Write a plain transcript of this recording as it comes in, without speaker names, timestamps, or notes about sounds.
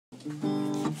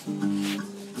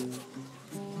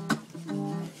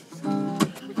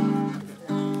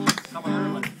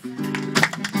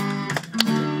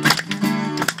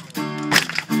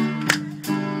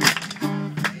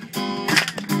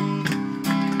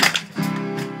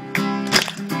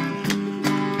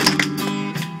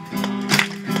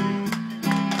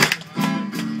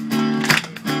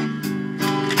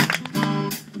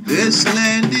This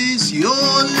land is your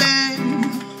land,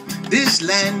 this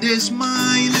land is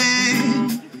my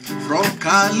land. From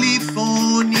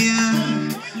California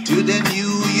to the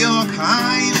New York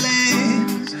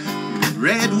Highlands,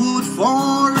 Redwood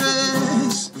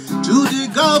Forest to the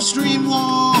Gulf Stream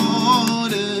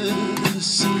waters.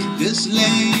 This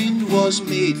land was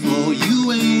made for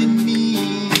you and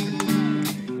me.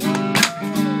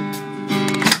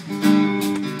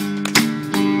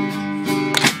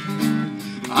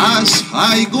 As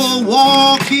I go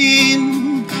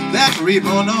walking that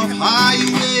ribbon of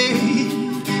highway,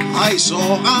 I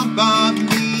saw above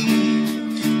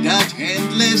me that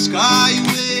endless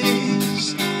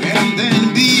skyways, and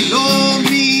then below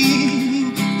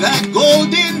me that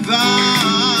golden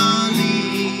valley.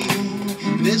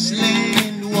 This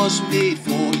land was made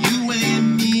for you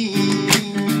and me.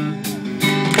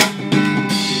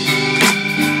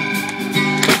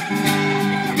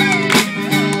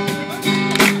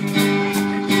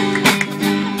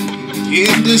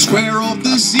 In the square of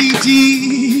the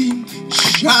city,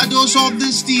 shadows of the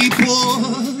steeple,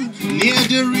 near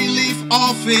the relief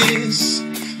office,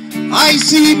 I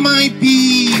see my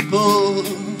people.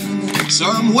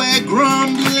 Some were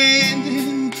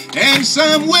grumbling and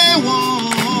some were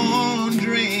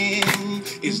wondering,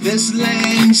 is this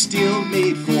land still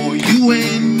made for you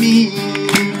and me?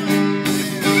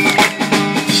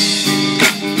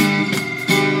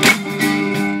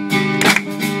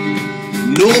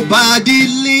 Nobody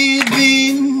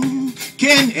living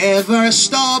can ever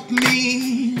stop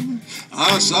me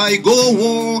as I go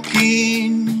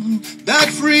walking that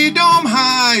freedom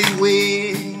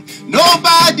highway.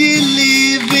 Nobody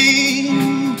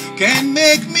living can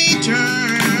make me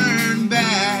turn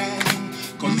back,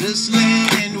 'cause this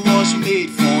land was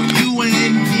made for you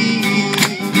and me.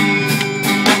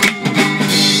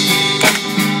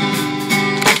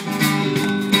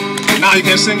 Now you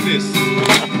can sing this.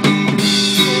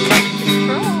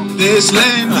 This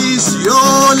land is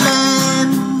your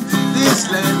land, this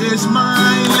land is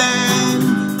my land.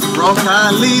 From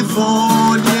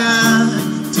California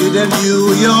to the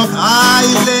New York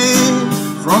Island,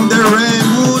 from the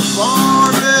Redwood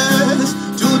Forest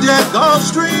to the Gulf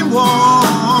Stream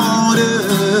waters.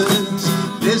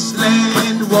 This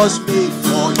land was made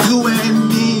for you and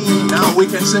me. Now we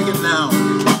can sing it now.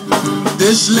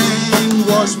 This land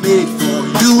was made for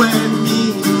you and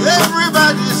me.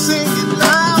 Everybody sing it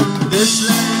loud. This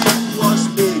land was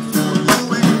made for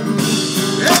you and me.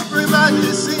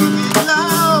 Everybody sing it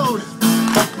loud.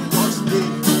 Was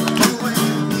made for you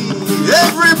and me.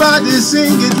 Everybody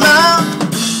sing it loud.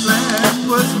 This land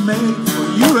was made for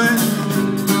you and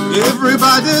me.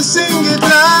 Everybody sing it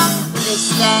loud. This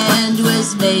land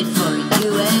was made for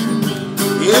you and me.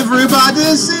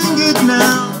 Everybody sing it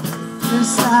now.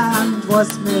 This land was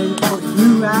made for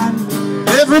you and me.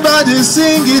 Everybody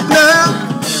sing it now.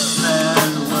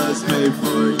 Made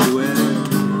for you and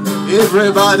me.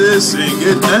 Everybody sing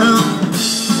it now.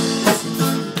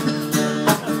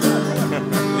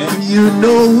 And you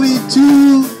know it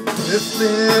too. This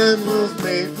land was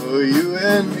made for you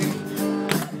and me.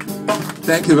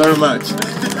 Thank you very much.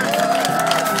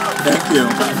 Thank you.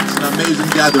 It's an amazing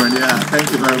gathering. Yeah, thank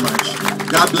you very much.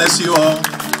 God bless you all.